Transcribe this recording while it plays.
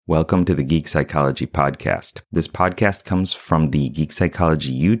Welcome to the Geek Psychology Podcast. This podcast comes from the Geek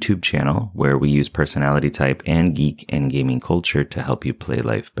Psychology YouTube channel, where we use personality type and geek and gaming culture to help you play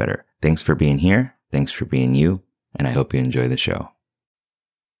life better. Thanks for being here. Thanks for being you. And I hope you enjoy the show.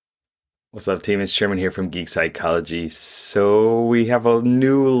 What's up, team? It's Sherman here from Geek Psychology. So we have a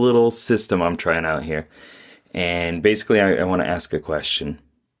new little system I'm trying out here. And basically, I want to ask a question.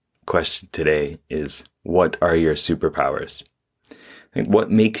 Question today is, what are your superpowers?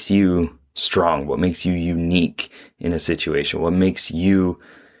 What makes you strong? What makes you unique in a situation? What makes you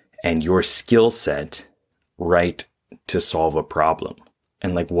and your skill set right to solve a problem?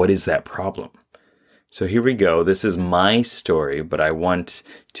 And what is that problem? So here we go. This is my story, but I want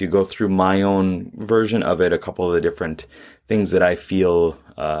to go through my own version of it, a couple of the different things that I feel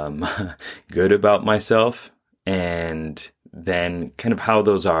good about myself, and then kind of how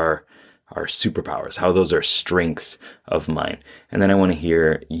those are superpowers, how those are strengths of mine. And then I want to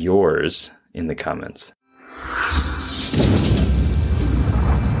hear yours in the comments.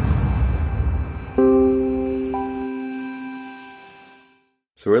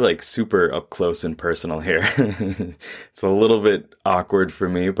 So we're super up close and personal here. It's a little bit awkward for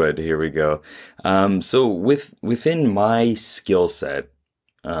me, but here we go. So within my skill set,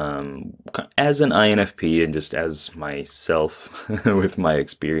 as an INFP and just as myself with my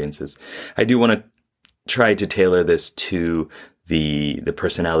experiences, I do want to try to tailor this to the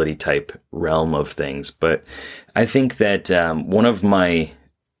personality type realm of things. But I think that one of my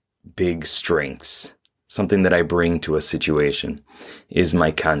big strengths, something that I bring to a situation, is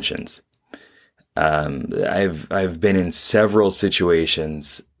my conscience. I've been in several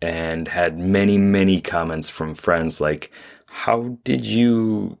situations and had many comments from friends like, how did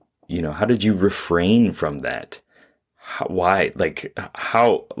you refrain from that? Why?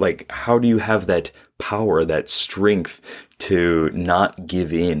 How do you have that power, that strength to not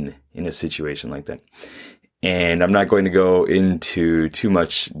give in a situation like that? And I'm not going to go into too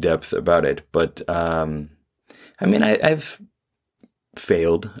much depth about it, but I've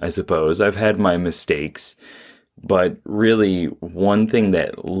failed, I suppose. I've had my mistakes. But really, one thing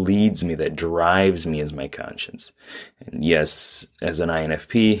that leads me, that drives me, is my conscience. And yes, as an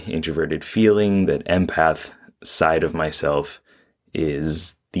INFP, introverted feeling, that empath side of myself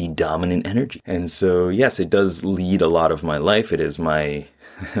is the dominant energy. And so, yes, it does lead a lot of my life. It is my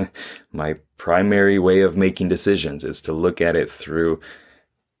my primary way of making decisions, is to look at it through,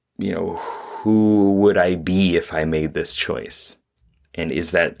 who would I be if I made this choice? And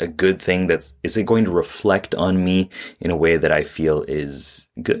is that a good thing? Is it going to reflect on me in a way that I feel is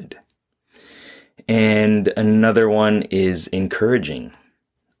good? And another one is encouraging.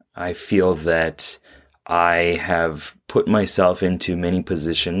 I feel that I have put myself into many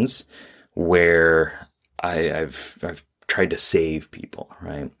positions where I've tried to save people,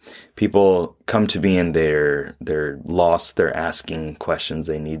 right? People come to me and they're lost, they're asking questions,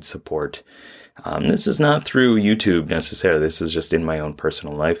 they need support. This is not through YouTube necessarily. This is just in my own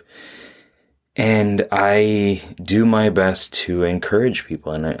personal life. And I do my best to encourage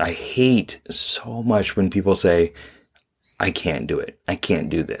people. And I hate so much when people say, I can't do it. I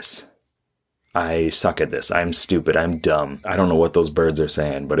can't do this. I suck at this. I'm stupid. I'm dumb. I don't know what those birds are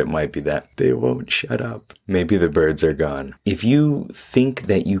saying, but it might be that they won't shut up. Maybe the birds are gone. If you think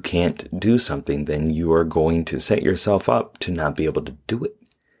that you can't do something, then you are going to set yourself up to not be able to do it.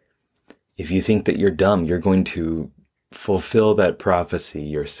 If you think that you're dumb, you're going to fulfill that prophecy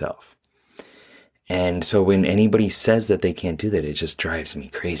yourself. And so when anybody says that they can't do that, it just drives me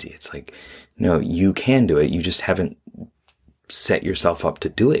crazy. It's like, no, you can do it. You just haven't set yourself up to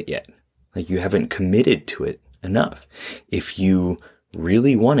do it yet. You haven't committed to it enough. If you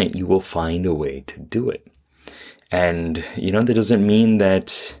really want it, you will find a way to do it. And, that doesn't mean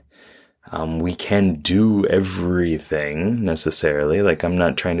that we can do everything necessarily. I'm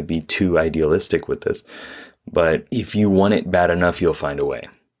not trying to be too idealistic with this, but if you want it bad enough, you'll find a way.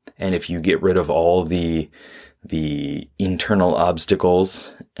 And if you get rid of all the internal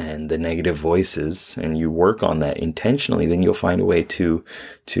obstacles and the negative voices, and you work on that intentionally, then you'll find a way to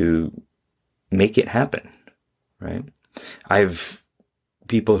make it happen, right?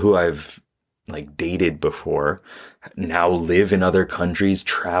 People who I've dated before now live in other countries,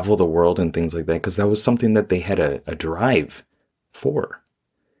 travel the world and things like that, because that was something that they had a drive for,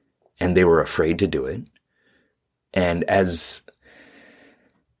 and they were afraid to do it. And as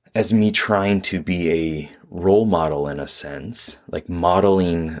me trying to be a role model in a sense,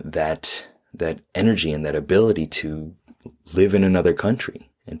 modeling that energy and that ability to live in another country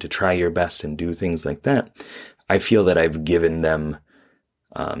and to try your best and do things like that, I feel that I've given them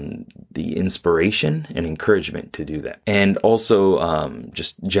the inspiration and encouragement to do that. And also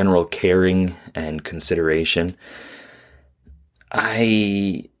just general caring and consideration.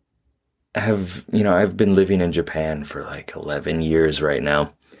 I've been living in Japan for like 11 years right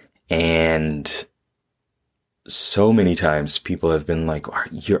now. And so many times people have been like, are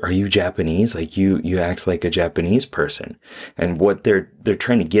you Japanese? Like you act like a Japanese person. And what they're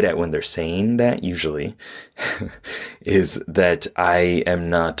trying to get at when they're saying that usually is that I am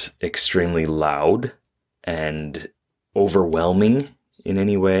not extremely loud and overwhelming in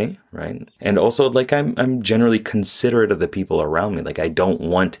any way, right? And also like I'm generally considerate of the people around me. Like I don't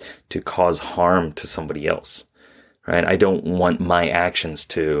want to cause harm to somebody else, right? I don't want my actions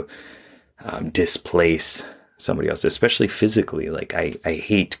to displace somebody else, especially physically. Like I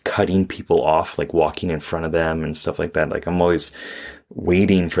hate cutting people off, like walking in front of them and stuff like that. Like I'm always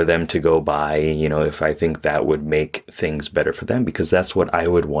waiting for them to go by, if I think that would make things better for them, because that's what I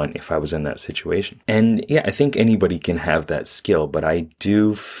would want if I was in that situation. And yeah, I think anybody can have that skill, but I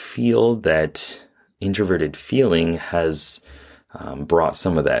do feel that introverted feeling has brought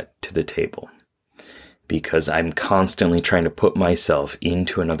some of that to the table, because I'm constantly trying to put myself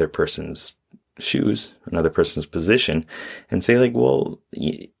into another person's shoes, another person's position, and say like, well,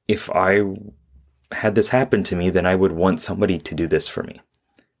 if I had this happen to me, then I would want somebody to do this for me,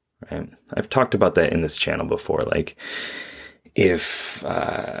 right? I've talked about that in this channel before. Like if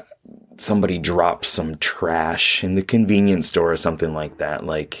somebody drops some trash in the convenience store or something like that,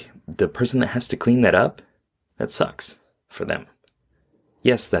 like the person that has to clean that up, that sucks for them.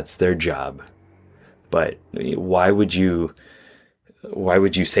 Yes, that's their job, but why would you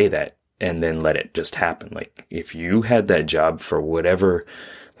say that and then let it just happen? Like if you had that job for whatever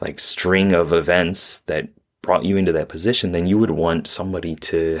like string of events that brought you into that position, then you would want somebody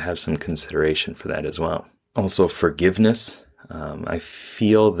to have some consideration for that as well. Also, forgiveness. I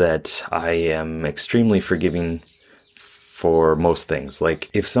feel that I am extremely forgiving for most things.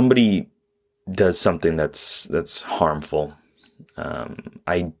 Like if somebody does something that's harmful,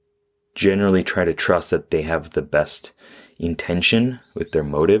 I generally try to trust that they have the best intention with their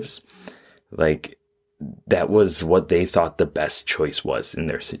motives. Like that was what they thought the best choice was in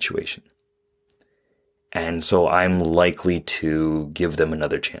their situation. And so I'm likely to give them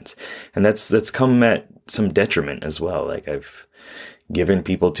another chance. And that's come at some detriment as well. Like I've given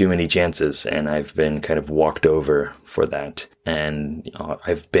people too many chances and I've been kind of walked over for that. And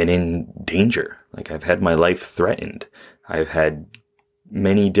I've been in danger. Like I've had my life threatened. I've had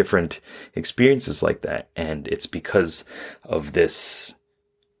many different experiences like that. And it's because of this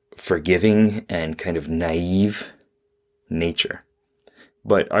forgiving and kind of naive nature.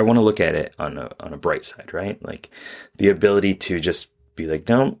 But I want to look at it on a bright side, right? Like the ability to just be like,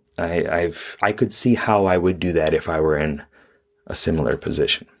 no, I could see how I would do that if I were in a similar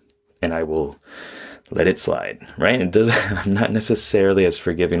position, and I will let it slide, right? I'm not necessarily as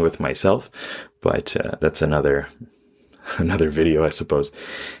forgiving with myself, but that's another video, I suppose.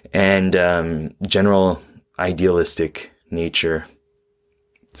 And general idealistic nature.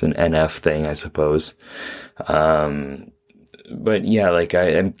 It's an NF thing, I suppose. But yeah, like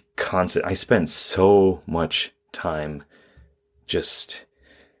I am constant. I spent so much time just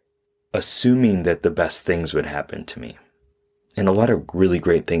assuming that the best things would happen to me. And a lot of really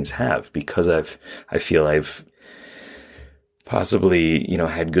great things have, because I feel I've possibly,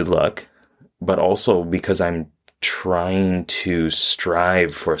 had good luck, but also because I'm trying to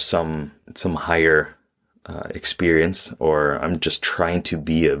strive for some higher experience, or I'm just trying to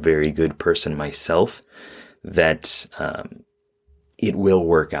be a very good person myself, that it will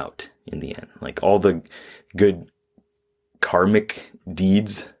work out in the end. Like all the good karmic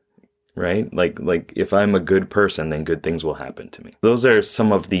deeds, right? Like if I'm a good person, then good things will happen to me. Those are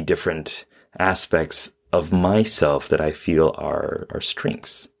some of the different aspects of myself that I feel are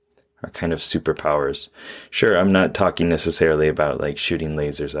strengths, are kind of superpowers. Sure, I'm not talking necessarily about like shooting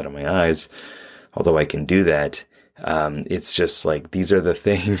lasers out of my eyes, although I can do that. It's just like, these are the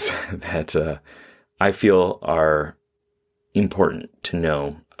things that I feel are important to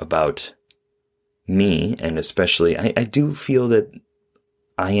know about me. And especially, I do feel that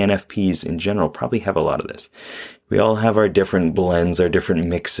INFPs in general probably have a lot of this. We all have our different blends, our different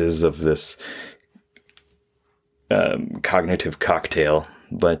mixes of this cognitive cocktail.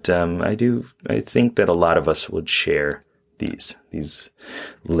 But I think that a lot of us would share these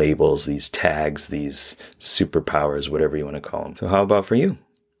labels, these tags, these superpowers, whatever you want to call them. So how about for you?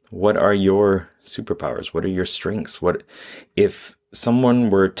 What are your superpowers? What are your strengths? What if someone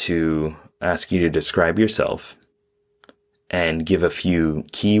were to ask you to describe yourself and give a few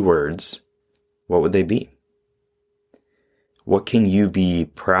key words, what would they be? What can you be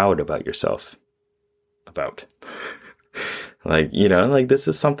proud about yourself about? Like, this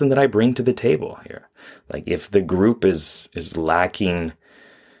is something that I bring to the table here. Like, if the group is lacking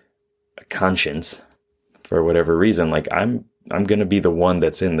a conscience for whatever reason, like I'm going to be the one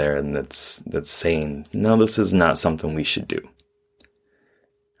that's in there and that's saying, no, this is not something we should do.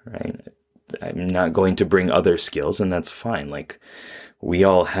 Right? I'm not going to bring other skills, and that's fine. Like, we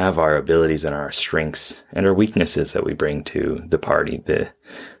all have our abilities and our strengths and our weaknesses that we bring to the party, the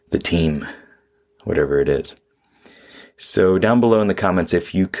team, whatever it is. So down below in the comments,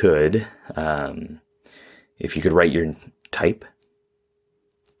 if you could write your type,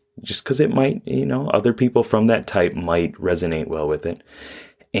 just because it might, other people from that type might resonate well with it.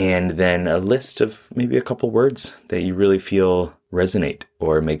 And then a list of maybe a couple words that you really feel resonate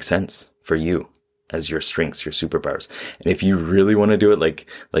or make sense for you as your strengths, your superpowers. And if you really want to do it, like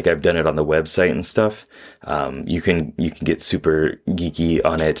I've done it on the website and stuff, you can get super geeky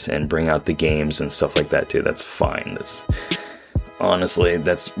on it and bring out the games and stuff like that too. That's fine. Honestly,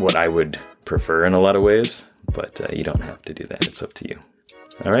 that's what I would prefer in a lot of ways, but you don't have to do that. It's up to you.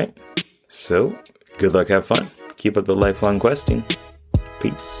 All right. So good luck. Have fun. Keep up the lifelong questing.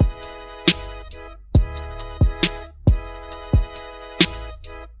 Peace.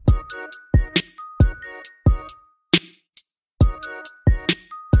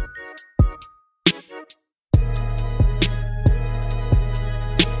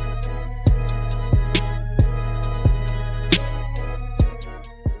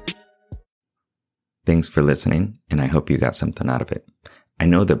 Thanks for listening, and I hope you got something out of it. I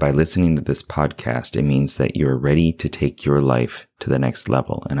know that by listening to this podcast, it means that you're ready to take your life to the next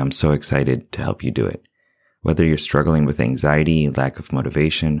level, and I'm so excited to help you do it. Whether you're struggling with anxiety, lack of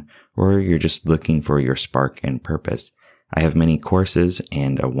motivation, or you're just looking for your spark and purpose, I have many courses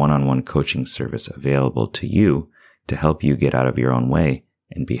and a one-on-one coaching service available to you to help you get out of your own way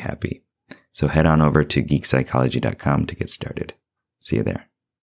and be happy. So head on over to geekpsychology.com to get started. See you there.